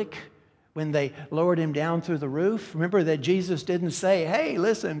paralytic when they lowered him down through the roof? Remember that Jesus didn't say, hey,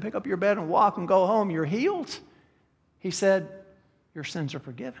 listen, pick up your bed and walk and go home, you're healed. He said, your sins are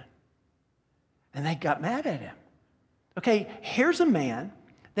forgiven. And they got mad at him. Okay, here's a man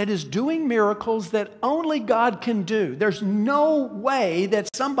that is doing miracles that only God can do. There's no way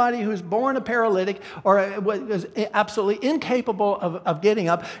that somebody who's born a paralytic or is absolutely incapable of getting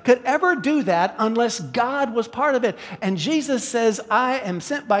up could ever do that unless God was part of it. And Jesus says, I am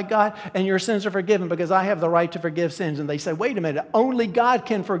sent by God and your sins are forgiven because I have the right to forgive sins. And they say, wait a minute, only God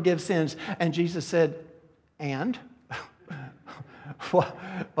can forgive sins. And Jesus said, and? Well,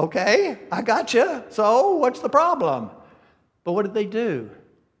 okay, I got you. So what's the problem? But what did they do?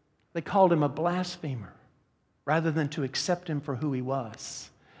 They called him a blasphemer rather than to accept him for who he was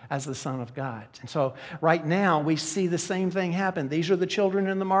as the Son of God. And so right now we see the same thing happen. These are the children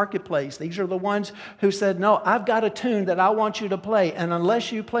in the marketplace. These are the ones who said, no, I've got a tune that I want you to play. And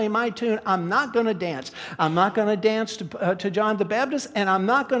unless you play my tune, I'm not going to dance. I'm not going to dance to John the Baptist, and I'm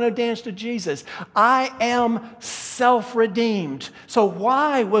not going to dance to Jesus. I am self-redeemed. So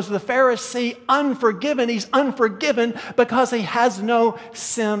why was the Pharisee unforgiven? He's unforgiven because he has no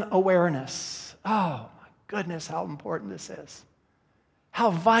sin awareness. Oh, my goodness, how important this is. How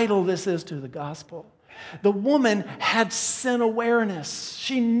vital this is to the gospel. The woman had sin awareness.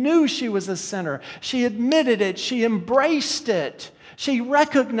 She knew she was a sinner. She admitted it. She embraced it. She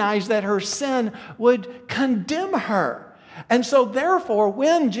recognized that her sin would condemn her. And so therefore,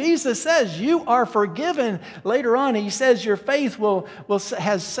 when Jesus says, you are forgiven, later on he says, your faith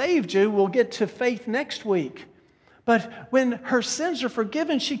has saved you. We'll get to faith next week. But when her sins are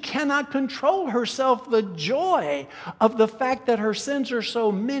forgiven, she cannot control herself. The joy of the fact that her sins are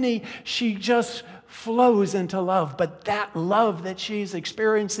so many, she just flows into love. But that love that she's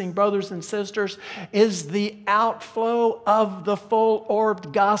experiencing, brothers and sisters, is the outflow of the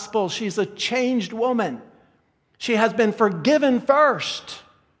full-orbed gospel. She's a changed woman. She has been forgiven first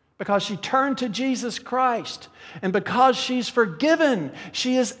because she turned to Jesus Christ. And because she's forgiven,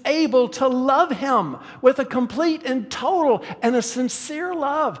 she is able to love him with a complete and total and a sincere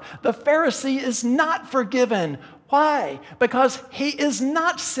love. The Pharisee is not forgiven. Why? Because he is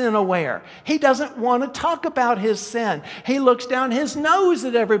not sin aware. He doesn't want to talk about his sin. He looks down his nose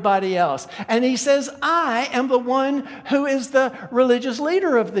at everybody else. And he says, I am the one who is the religious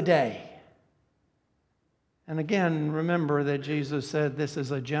leader of the day. And again, remember that Jesus said this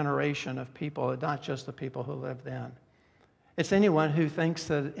is a generation of people, not just the people who lived then. It's anyone who thinks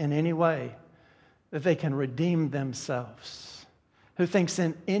that in any way that they can redeem themselves, who thinks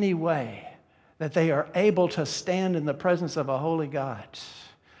in any way that they are able to stand in the presence of a holy God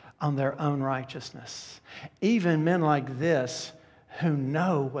on their own righteousness. Even men like this who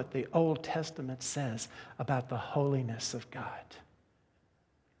know what the Old Testament says about the holiness of God.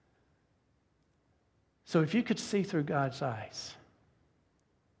 So if you could see through God's eyes,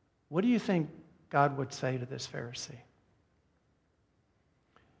 what do you think God would say to this Pharisee?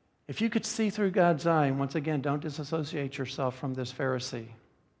 If you could see through God's eye, and once again, don't disassociate yourself from this Pharisee.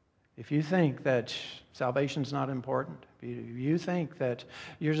 If you think that salvation's not important, if you think that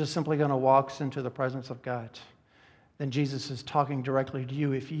you're just simply going to walk into the presence of God, then Jesus is talking directly to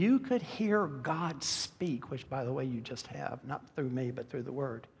you. If you could hear God speak, which, by the way, you just have, not through me, but through the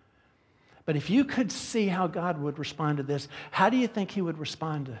Word. But if you could see how God would respond to this, how do you think he would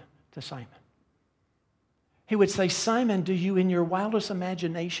respond to Simon? He would say, Simon, do you in your wildest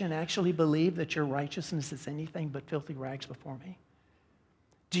imagination actually believe that your righteousness is anything but filthy rags before me?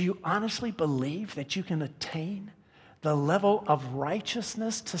 Do you honestly believe that you can attain the level of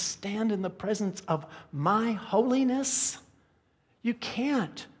righteousness to stand in the presence of my holiness? You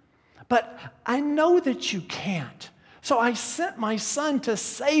can't. But I know that you can't. So I sent my son to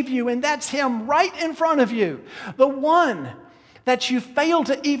save you, and that's him right in front of you. The one that you failed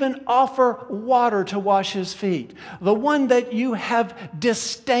to even offer water to wash his feet. The one that you have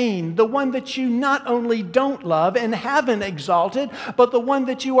disdained. The one that you not only don't love and haven't exalted, but the one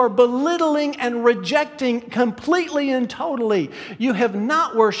that you are belittling and rejecting completely and totally. You have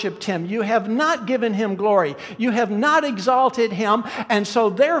not worshiped him. You have not given him glory. You have not exalted him. And so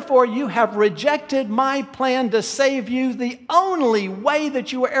therefore you have rejected my plan to save you, the only way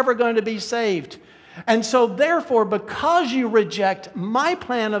that you are ever going to be saved. And so therefore, because you reject my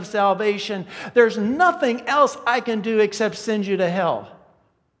plan of salvation, there's nothing else I can do except send you to hell.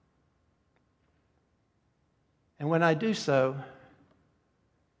 And when I do so,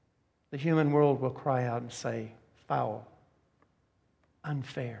 the human world will cry out and say, foul,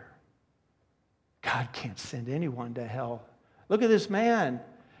 unfair. God can't send anyone to hell. Look at this man.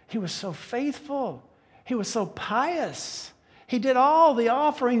 He was so faithful. He was so pious. He did all the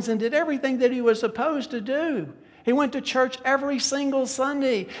offerings and did everything that he was supposed to do. He went to church every single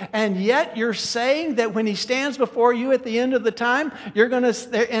Sunday. And yet you're saying that when he stands before you at the end of the time, you're going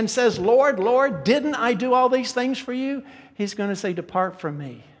to and says, Lord, Lord, didn't I do all these things for you? He's going to say, depart from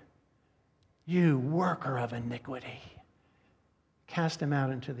me, you worker of iniquity. Cast him out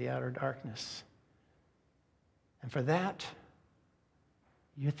into the outer darkness. And for that,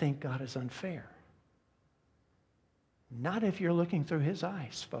 you think God is unfair. Not if you're looking through his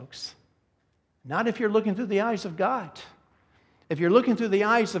eyes, folks. Not if you're looking through the eyes of God. If you're looking through the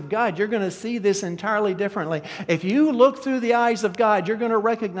eyes of God, you're going to see this entirely differently. If you look through the eyes of God, you're going to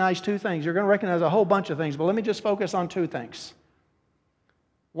recognize two things. You're going to recognize a whole bunch of things, but let me just focus on two things.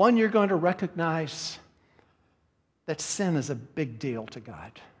 One, you're going to recognize that sin is a big deal to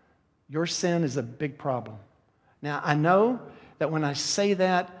God. Your sin is a big problem. Now, I know that when I say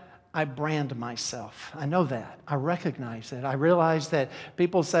that, I brand myself. I know that. I recognize it. I realize that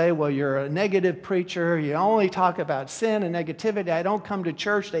people say, well, you're a negative preacher. You only talk about sin and negativity. I don't come to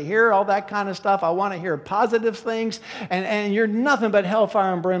church to hear all that kind of stuff. I want to hear positive things. And you're nothing but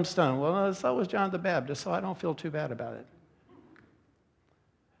hellfire and brimstone. Well, so was John the Baptist, so I don't feel too bad about it.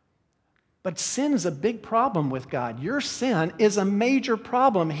 But sin is a big problem with God. Your sin is a major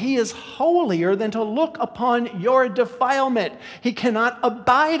problem. He is holier than to look upon your defilement. He cannot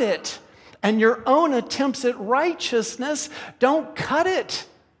abide it. And your own attempts at righteousness don't cut it.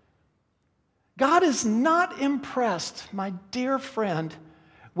 God is not impressed, my dear friend,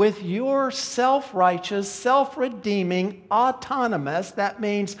 with your self-righteous, self-redeeming, autonomous, that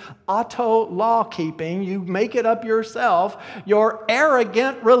means auto-law-keeping, you make it up yourself, your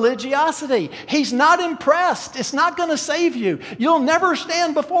arrogant religiosity. He's not impressed. It's not going to save you. You'll never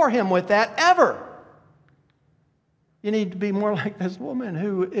stand before him with that, ever. You need to be more like this woman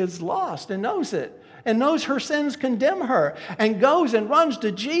who is lost and knows it, and knows her sins condemn her, and goes and runs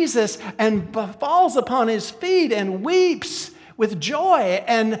to Jesus and falls upon his feet and weeps with joy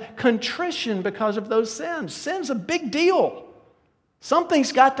and contrition because of those sins. Sin's a big deal.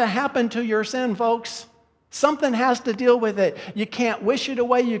 Something's got to happen to your sin, folks. Something has to deal with it. You can't wish it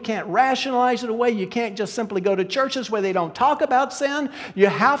away. You can't rationalize it away. You can't just simply go to churches where they don't talk about sin. You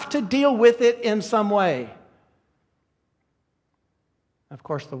have to deal with it in some way. Of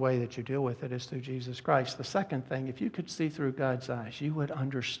course, the way that you deal with it is through Jesus Christ. The second thing, if you could see through God's eyes, you would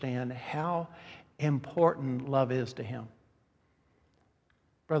understand how important love is to him.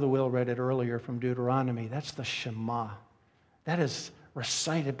 Brother Will read it earlier from Deuteronomy. That's the Shema. That is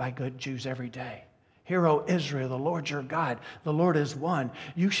recited by good Jews every day. Hear, O Israel, the Lord your God, the Lord is one.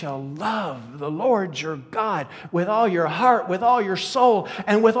 You shall love the Lord your God with all your heart, with all your soul,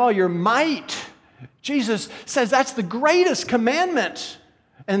 and with all your might. Jesus says that's the greatest commandment.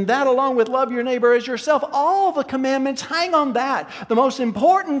 And that, along with love your neighbor as yourself, all the commandments hang on that. The most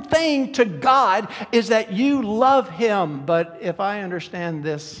important thing to God is that you love him. But if I understand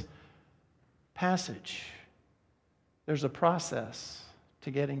this passage, there's a process to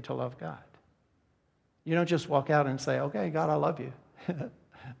getting to love God. You don't just walk out and say, okay, God, I love you. The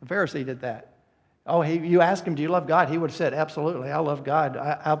Pharisee did that. Oh, you ask him, do you love God? He would have said, absolutely, I love God.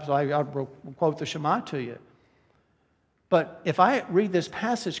 I'll quote the Shema to you. But if I read this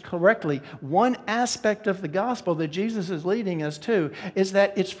passage correctly, one aspect of the gospel that Jesus is leading us to is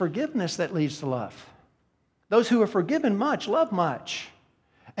that it's forgiveness that leads to love. Those who are forgiven much love much.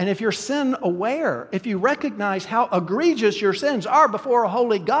 And if you're sin aware, if you recognize how egregious your sins are before a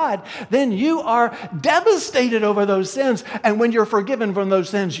holy God, then you are devastated over those sins. And when you're forgiven from those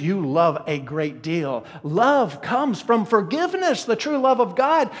sins, you love a great deal. Love comes from forgiveness. The true love of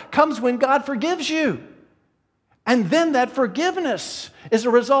God comes when God forgives you. And then that forgiveness is a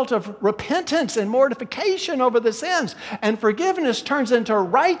result of repentance and mortification over the sins. And forgiveness turns into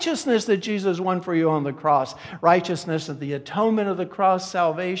righteousness that Jesus won for you on the cross. Righteousness of the atonement of the cross,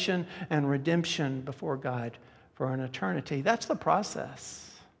 salvation, and redemption before God for an eternity. That's the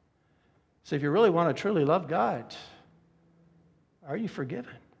process. So if you really want to truly love God, are you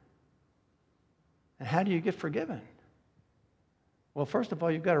forgiven? And how do you get forgiven? Well, first of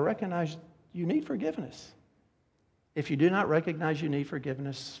all, you've got to recognize you need forgiveness. If you do not recognize you need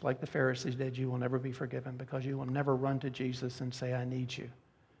forgiveness like the Pharisees did, you will never be forgiven because you will never run to Jesus and say, I need you.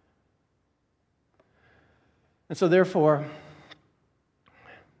 And so therefore,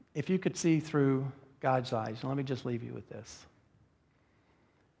 if you could see through God's eyes, and let me just leave you with this.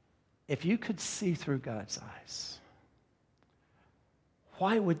 If you could see through God's eyes,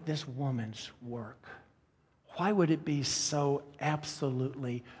 why would this woman's work, why would it be so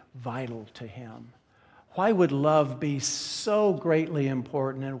absolutely vital to him? Why would love be so greatly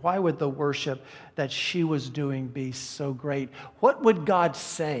important? And why would the worship that she was doing be so great? What would God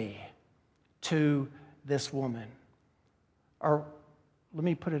say to this woman? Or let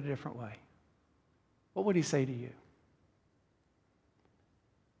me put it a different way. What would he say to you?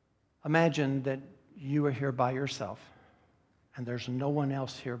 Imagine that you are here by yourself and there's no one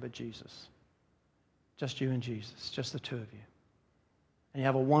else here but Jesus. Just you and Jesus, just the two of you. And you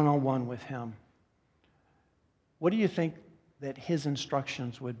have a one-on-one with him. What do you think that his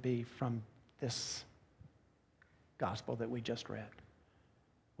instructions would be from this gospel that we just read?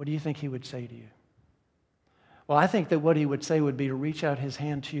 What do you think he would say to you? Well, I think that what he would say would be to reach out his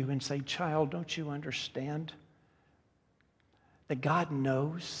hand to you and say, child, don't you understand that God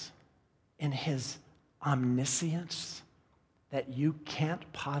knows in his omniscience that you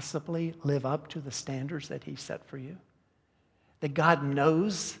can't possibly live up to the standards that he set for you? That God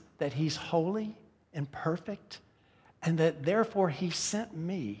knows that he's holy and perfect, and that therefore he sent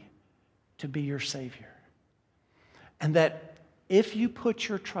me to be your Savior. And that if you put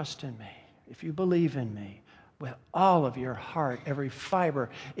your trust in me, if you believe in me with all of your heart, every fiber,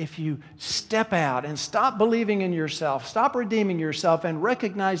 if you step out and stop believing in yourself, stop redeeming yourself, and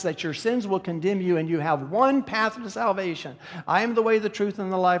recognize that your sins will condemn you and you have one path to salvation. I am the way, the truth,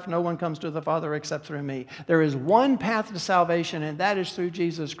 and the life. No one comes to the Father except through me. There is one path to salvation, and that is through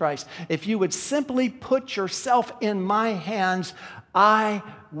Jesus Christ. If you would simply put yourself in my hands, I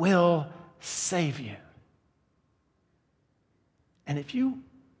will save you. And if you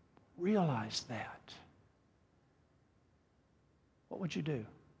realize that, what would you do?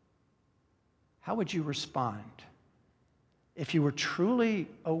 how would you respond if you were truly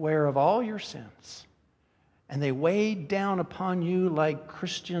aware of all your sins and they weighed down upon you like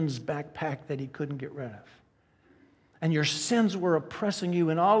Christian's backpack that he couldn't get rid of? And your sins were oppressing you,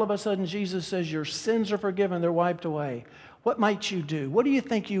 and all of a sudden Jesus says your sins are forgiven, they're wiped away. What might you do? What do you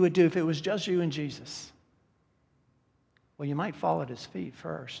think you would do if it was just you and Jesus? Well, you might fall at his feet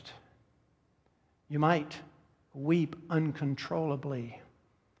first. You might weep uncontrollably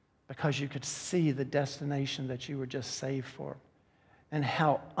because you could see the destination that you were just saved for and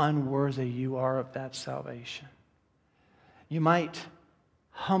how unworthy you are of that salvation. You might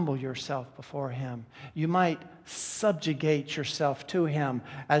humble yourself before him. You might subjugate yourself to him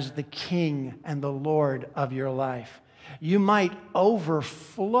as the King and the Lord of your life. You might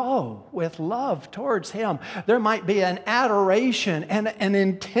overflow with love towards him. There might be an adoration and an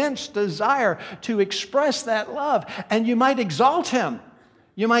intense desire to express that love, and you might exalt him.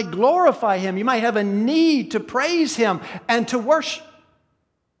 You might glorify him. You might have a need to praise him and to worship.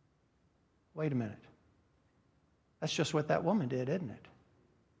 Wait a minute. That's just what that woman did, isn't it?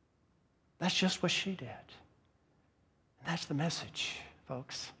 That's just what she did. And that's the message,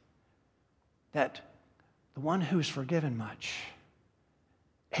 folks. That the one who's forgiven much,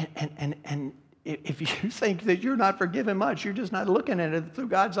 and if you think that you're not forgiven much, you're just not looking at it through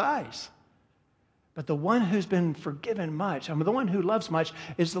God's eyes. But the one who's been forgiven much, the one who loves much,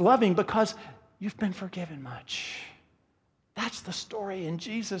 is loving because you've been forgiven much. That's the story. And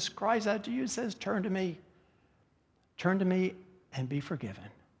Jesus cries out to you and says, turn to me. Turn to me and be forgiven.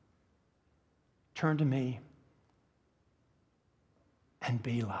 Turn to me and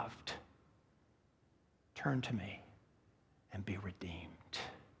be loved. Turn to me and be redeemed.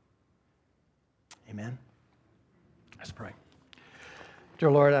 Amen. Let's pray. Dear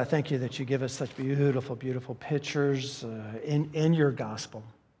Lord, I thank you that you give us such beautiful, beautiful pictures in your gospel.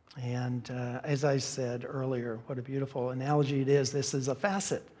 And as I said earlier, what a beautiful analogy it is. This is a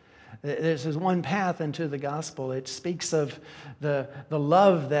facet. This is one path into the gospel. It speaks of the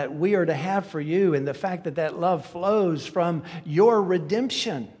love that we are to have for you and the fact that that love flows from your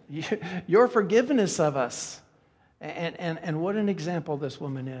redemption, your forgiveness of us. And what an example this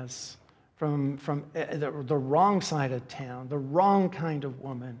woman is from the wrong side of town, the wrong kind of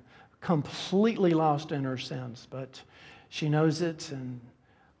woman, completely lost in her sins. But she knows it, and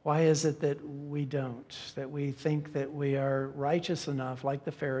why is it that we don't? That we think that we are righteous enough, like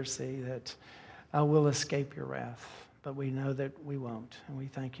the Pharisee, that we'll escape your wrath. But we know that we won't. And we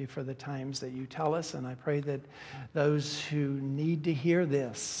thank you for the times that you tell us. And I pray that those who need to hear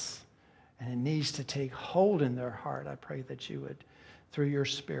this, and it needs to take hold in their heart, I pray that you would, through your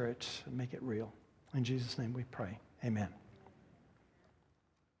Spirit, make it real. In Jesus' name we pray. Amen.